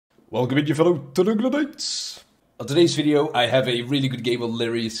Welcome in, you fellow troglodytes! On today's video, I have a really good game on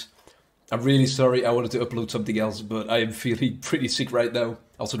Lerys. I'm really sorry, I wanted to upload something else, but I am feeling pretty sick right now.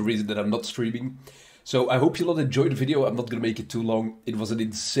 Also the reason that I'm not streaming. So I hope you'll all enjoy the video. I'm not gonna make it too long. It was an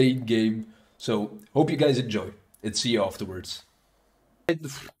insane game. So, hope you guys enjoy. And see you afterwards.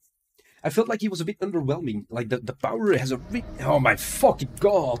 I felt like he was a bit underwhelming. Like, the power has a oh my fucking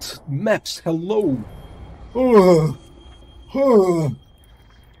god! Maps, hello!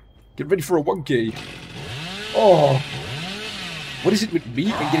 Get ready for a 1K. Oh! What is it with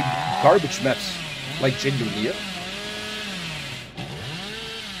me and getting garbage maps? Like, genuinely, yeah?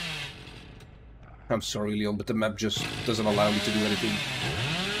 I'm sorry, Leon, but the map just doesn't allow me to do anything.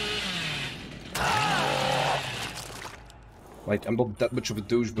 Like, I'm not that much of a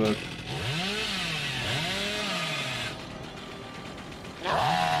douche, but...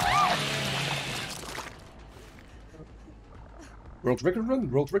 World record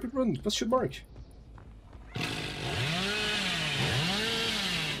run? World record run? Question mark.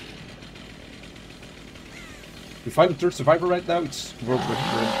 We find the third survivor right now, it's world record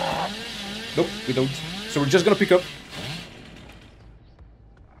run. Nope, we don't. So we're just gonna pick up.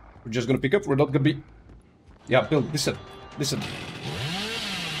 We're just gonna pick up, we're not gonna be... Yeah, Bill, listen. Listen.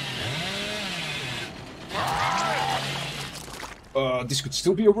 This could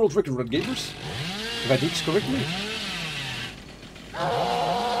still be a world record run, gamers. If I do this correctly.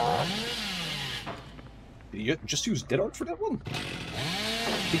 Did you just use Dead Art for that one? I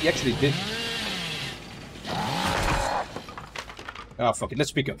think he actually did. Ah, fuck it,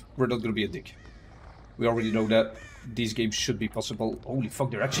 let's pick up. We're not gonna be a dick. We already know that. These games should be possible. Holy fuck,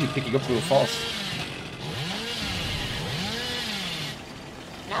 they're actually picking up real fast.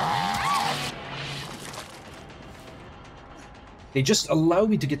 They just allow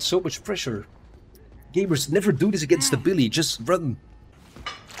me to get so much pressure. Gamers, never do this against the Billy, just run.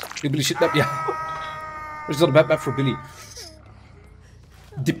 Hillbilly shit map, yeah. There's not a bad map for Billy.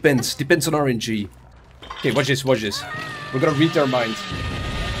 Depends on RNG. Okay, watch this, watch this. We're gonna read their mind.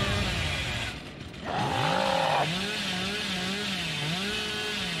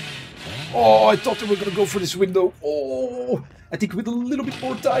 Oh, I thought they were gonna go for this window. Oh, I think with a little bit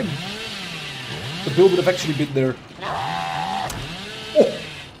more time, the Bill would have actually been there. Oh,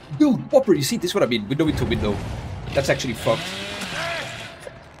 Bill Popper, you see, this is what I mean. Window into window. That's actually fucked.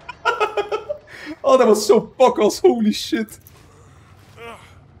 Oh, that was so fuckles, holy shit.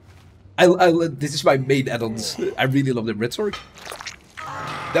 This is my main add-ons. I really love them. Red Sword.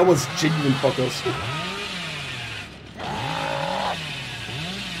 That was genuine fuckles.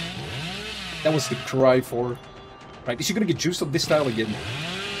 That was the cry for. Right, is she gonna get juiced on this style again?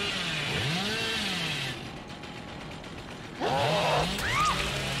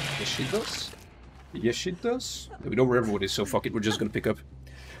 Yes, she does. Yes, she does. We know where everyone is, so fuck it, we're just gonna pick up.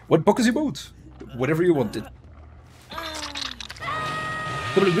 What buck is your mode? Whatever you wanted. But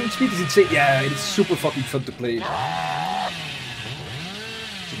the range speed is insane. Yeah, it's super fucking fun to play. So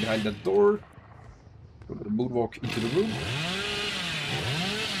behind that door. We're gonna moonwalk into the room.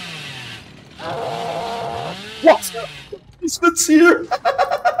 What? Basement's here!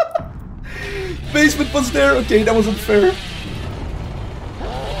 Basement was there! Okay, that was unfair.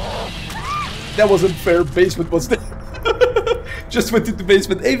 That was unfair. Basement was there. Just went into the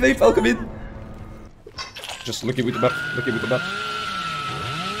basement. Hey, Vape, welcome in. Just looking with the map. Looking with the map.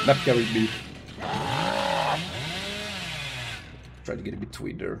 Map carried me. Try to get in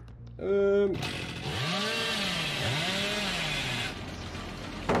between there. Oh.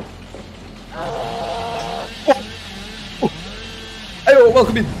 Oh. Hey,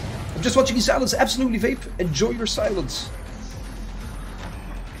 welcome in. I'm just watching in silence. Absolutely, Vape. Enjoy your silence.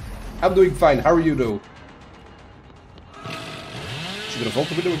 I'm doing fine. How are you, though? Is she gonna vault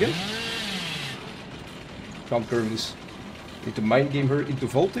the window again? Can't curve this. Need to mind game her into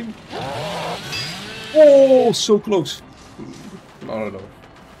vaulting. Oh, so close. I don't know.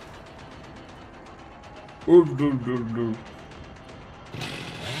 Oh, no.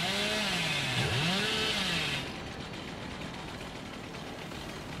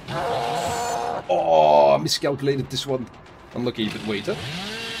 Oh, miscalculated this one. Unlucky, but wait, huh?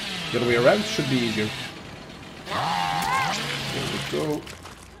 The other way around should be easier. There we go.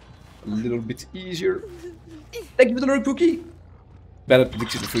 A little bit easier. Thank you for the Lery cookie. Better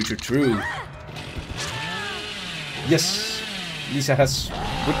predict the future, true. Yes, Lisa has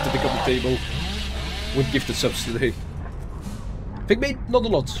whipped the dick on the table with gifted subs today. Pigmate, not a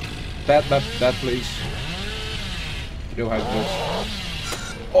lot. Bad map, bad place. You know how it goes.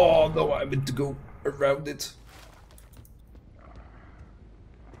 Oh no, I meant to go around it.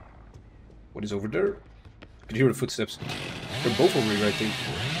 What is over there? I can hear the footsteps. They're both over here, I think.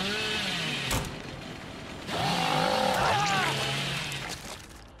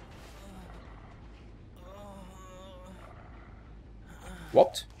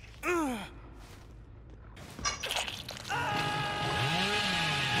 What?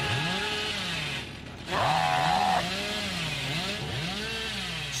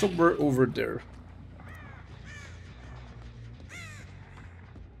 Somewhere over there.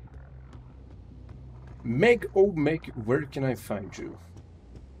 Meg, oh Meg, where can I find you?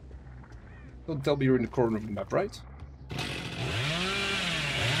 Don't tell me you're in the corner of the map, right?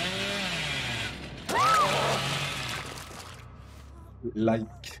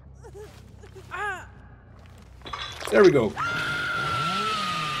 Like. There we go.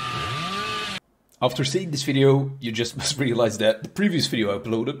 After seeing this video, you just must realize that the previous video I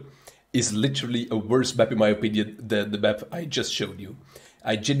uploaded is literally a worse map in my opinion than the map I just showed you.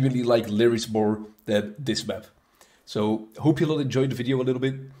 I genuinely like Lerys more than this map. So, hope you'll enjoy the video a little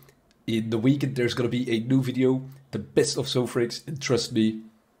bit. In the weekend there's gonna be a new video, the best of Sofrix, and trust me,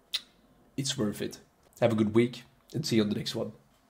 it's worth it. Have a good week, and see you on the next one.